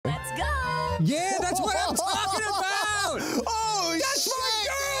Yeah, that's what I'm talking about! Oh, that's my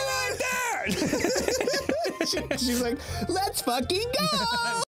girl right there! She's like, let's fucking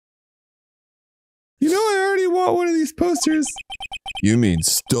go! You know, I already want one of these posters. You mean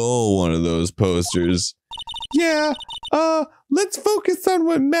stole one of those posters? Yeah, let's focus on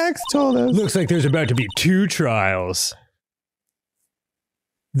what Max told us. Looks like there's about to be 2 trials.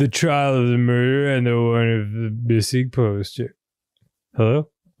 The trial of the murder and the one of the missing poster. Hello?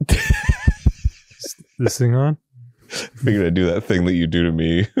 Is this thing on? You're gonna do that thing that you do to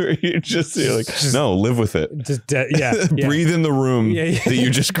me. Where you're like, no, live with it. Just yeah. Breathe in the room that you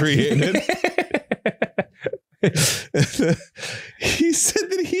just created. He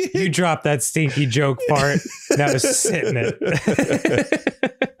said that You dropped that stinky joke part. Now it's sitting it.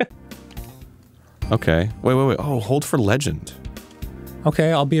 Okay. Wait. Oh, hold for legend.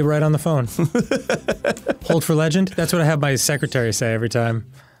 Okay, I'll be right on the phone. Hold for legend? That's what I have my secretary say every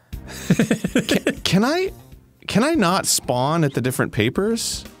time. Can I not spawn at the different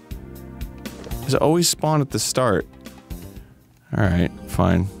papers? Does it always spawn at the start? Alright,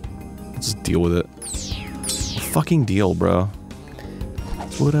 fine. Let's just deal with it. Fucking deal, bro.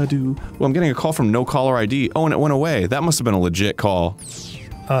 What'd I do? Well, I'm getting a call from no caller ID. Oh, and it went away. That must have been a legit call. Do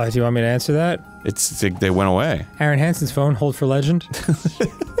you want me to answer that? They went away. Aaron Hansen's phone, hold for legend.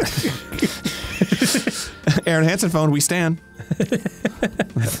 Aaron Hansen phone, we stand.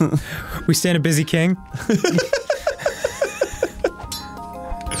 We stand a busy king.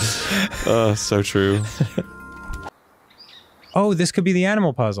 So true. Oh, this could be the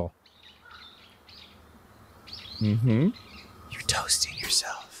animal puzzle. Mm-hmm. You're toasting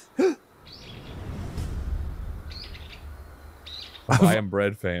yourself. I am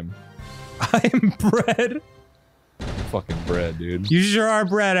bread fame. I am bread. Fucking bread, dude. You sure are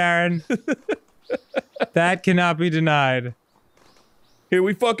bread, Aaron. That cannot be denied. Here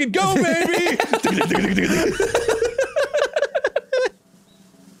we fucking go, baby!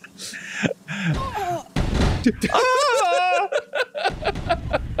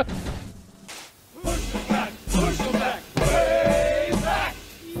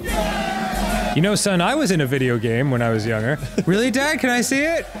 You know, son, I was in a video game when I was younger. Really, Dad? Can I see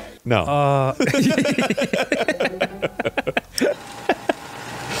it? No.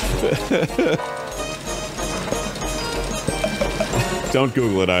 Don't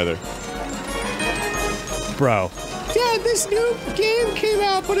Google it either. Bro. Dad, this new game came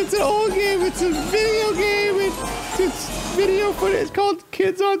out, but it's an old game. It's a video game. It's video footage. It's called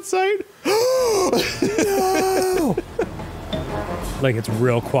Kids on Site. No! Like it's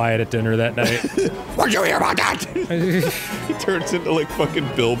real quiet at dinner that night. What'd you hear about that? He turns into like fucking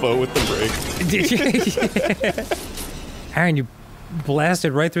Bilbo with the brake. Aaron, you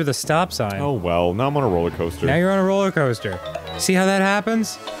blasted right through the stop sign. Oh well, now I'm on a roller coaster. Now you're on a roller coaster. See how that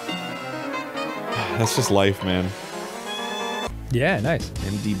happens? That's just life, man. Yeah, nice.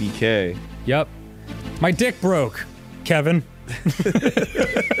 MDBK. Yup. My dick broke, Kevin.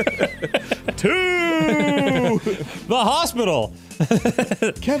 2! The hospital!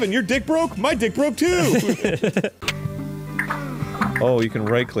 Kevin, your dick broke? My dick broke too! Oh, you can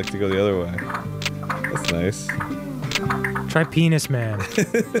right click to go the other way. That's nice. Try Penis Man.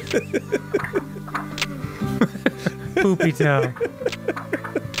 Poopy toe.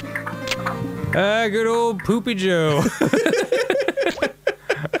 Good old Poopy Joe.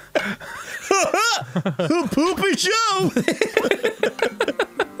 Poopy Joe!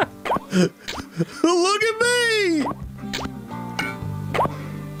 Look at me!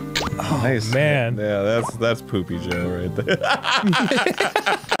 Oh, nice. Man. Yeah, that's Poopy Joe right there.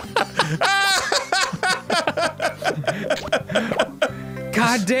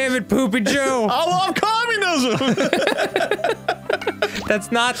 God damn it, Poopy Joe! I love communism!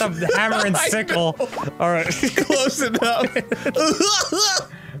 That's not the hammer and sickle. Alright. Close enough.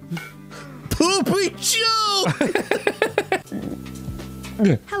 Poopy Joe!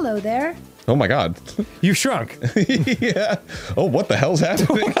 Hello there. Oh my god. You shrunk. Yeah. Oh, what the hell's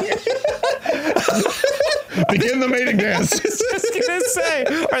happening? Begin the mating dance. I was gonna say,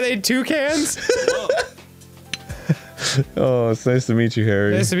 are they toucans? Oh, it's nice to meet you,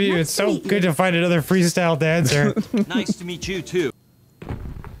 Harry. Nice to meet you. It's so good to find another freestyle dancer. Nice to meet you, too.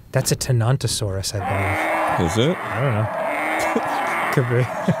 That's a Tenontosaurus, I believe. Is it? I don't know. Could be.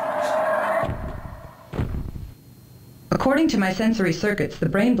 According to my sensory circuits, the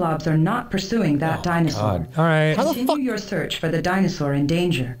brain blobs are not pursuing that dinosaur. God. All right. How the Continue fuck? your search for the dinosaur in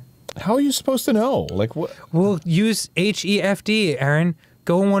danger. How are you supposed to know? Like what? We'll use HEFD, Aaron.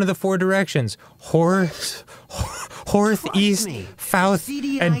 Go in one of the 4 directions. Horth, east, south,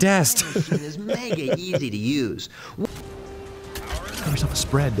 and dest. is mega easy to use. yourself a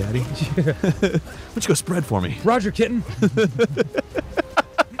spread, Daddy. Why don't you go spread for me? Roger, kitten.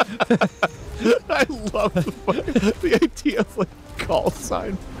 I love the idea of like call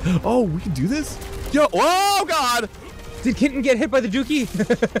sign. Oh, we can do this? Yo, oh God! Did kitten get hit by the dookie?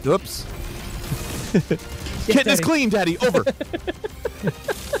 Whoops. Yes, Kitten is Daddy. clean, Daddy. Over.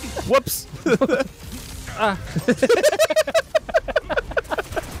 Whoops.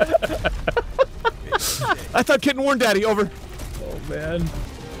 I thought kitten warned Daddy. Over. Oh man.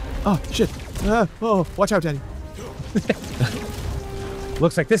 Oh shit. Oh, watch out, Daddy.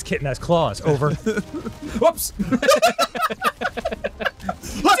 Looks like this kitten has claws. Over. Whoops.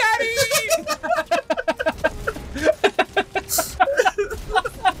 Daddy!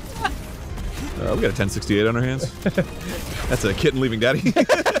 We got a 1068 on our hands. That's a kitten leaving Daddy.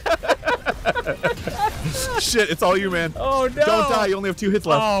 Shit, it's all you, man. Oh no! Don't die. You only have 2 hits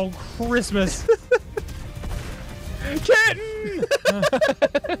left. Oh, Christmas. Kitten!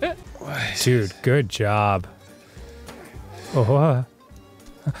 Dude, good job. Oh,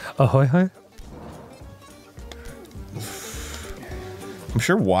 ahoy. I'm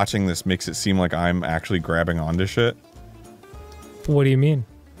sure watching this makes it seem like I'm actually grabbing onto shit. What do you mean?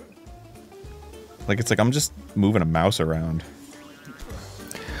 Like, it's like I'm just moving a mouse around.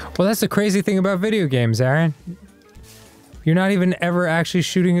 Well, that's the crazy thing about video games, Aaron. You're not even ever actually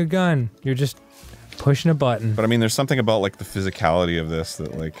shooting a gun. You're just pushing a button. But I mean, there's something about, like, the physicality of this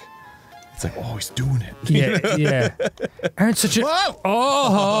that, like, it's like, oh, he's doing it. Yeah, yeah. Aaron's such a... Whoa!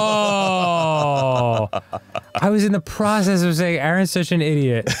 Oh! I was in the process of saying Aaron's such an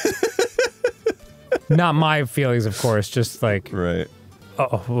idiot. Not my feelings, of course, just like... Right.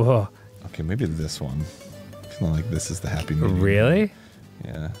 Oh. Okay, maybe this one. I feel like this is the happy medium. Really?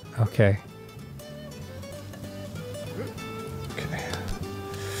 Yeah. Okay. Okay.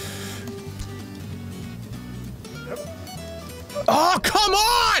 Oh, come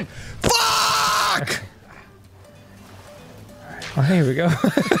on! Fuck! Oh, here we go.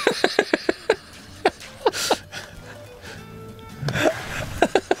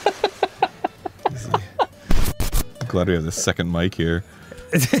 Glad we have the second mic here.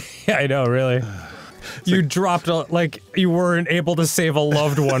 Yeah, I know, really. You dropped like you weren't able to save a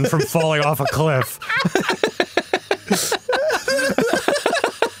loved one from falling off a cliff.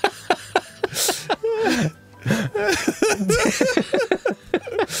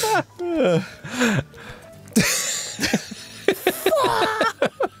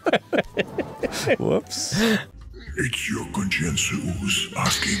 Whoops. It's your conscience who's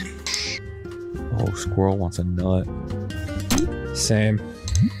asking. Oh, squirrel wants a nut. Same.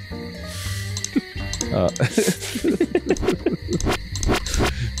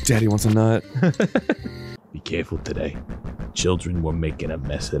 Daddy wants a nut. Be careful today. Children were making a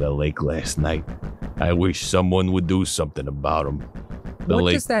mess of the lake last night. I wish someone would do something about them. The What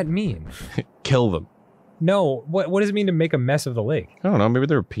lake, does that mean? kill them. No, what does it mean to make a mess of the lake? I don't know, maybe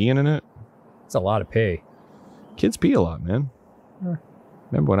they were peeing in it. It's a lot of pee. Kids pee a lot, man.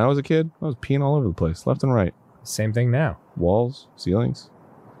 Remember when I was a kid? I was peeing all over the place, left and right. Same thing now. Walls, ceilings.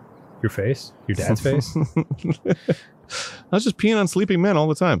 Your face? Your dad's face? I was just peeing on sleeping men all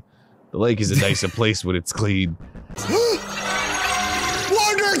the time. The lake is a nicer place when it's clean.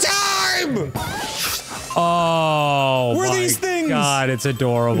 Wonder Time! Oh, What are my these things? God, it's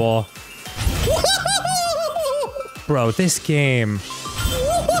adorable. Bro, this game.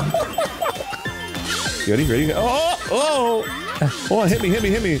 You ready? Ready? Oh! Oh! Hold on, hit me.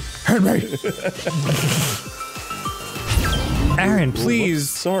 Hurt me. Aaron, please.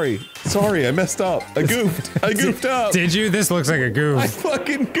 Sorry, I messed up. I goofed up. Did you? This looks like a I goof.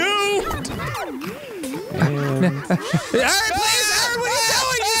 fucking goofed! Aaron, please! Aaron, what are you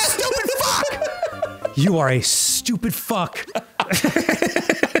doing, you stupid fuck? You are a stupid fuck.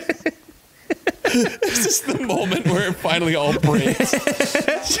 This is the moment where it finally all breaks.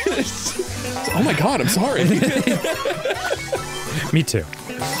 Oh my God, I'm sorry. Me too.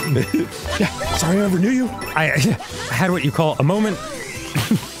 Sorry I never knew you. I had what you call a moment.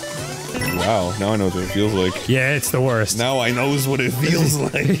 Wow, now I know what it feels like. Yeah, it's the worst. Now I knows what it feels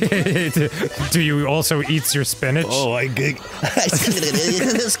like. Do you also eat your spinach? Oh, I gig.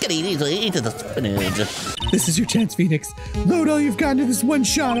 This is your chance, Phoenix. Load all you've got into this one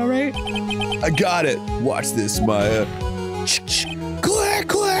shot, all right? I got it. Watch this, Maya. Click,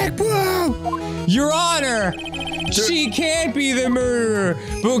 click, boom! Your Honor, she can't be the murderer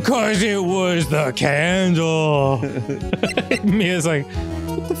because it was the candle. Mia's like,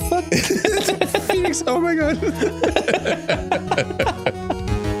 what the fuck? Phoenix, oh my God.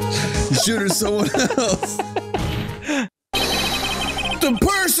 Shoot or someone else. The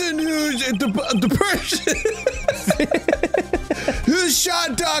person who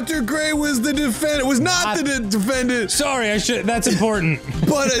shot Dr. Gray was the defendant. Was not the defendant. Sorry, that's important.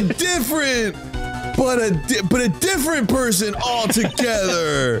 But a different person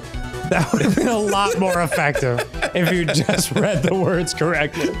altogether. That would have been a lot more effective if you just read the words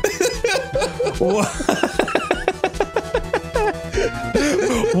correctly.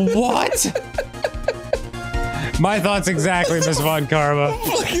 What? My thoughts exactly, Miss Von Karma.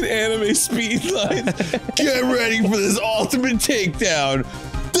 Fucking anime speed line. Get ready for this ultimate takedown.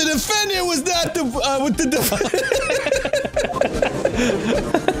 The defendant was not with the defendant.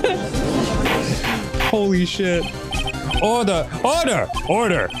 Holy shit. Order! Order!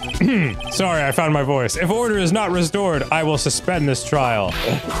 Order! Sorry, I found my voice. If order is not restored, I will suspend this trial.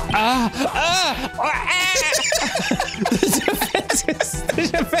 The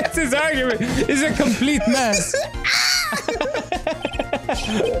defense's argument is a complete mess.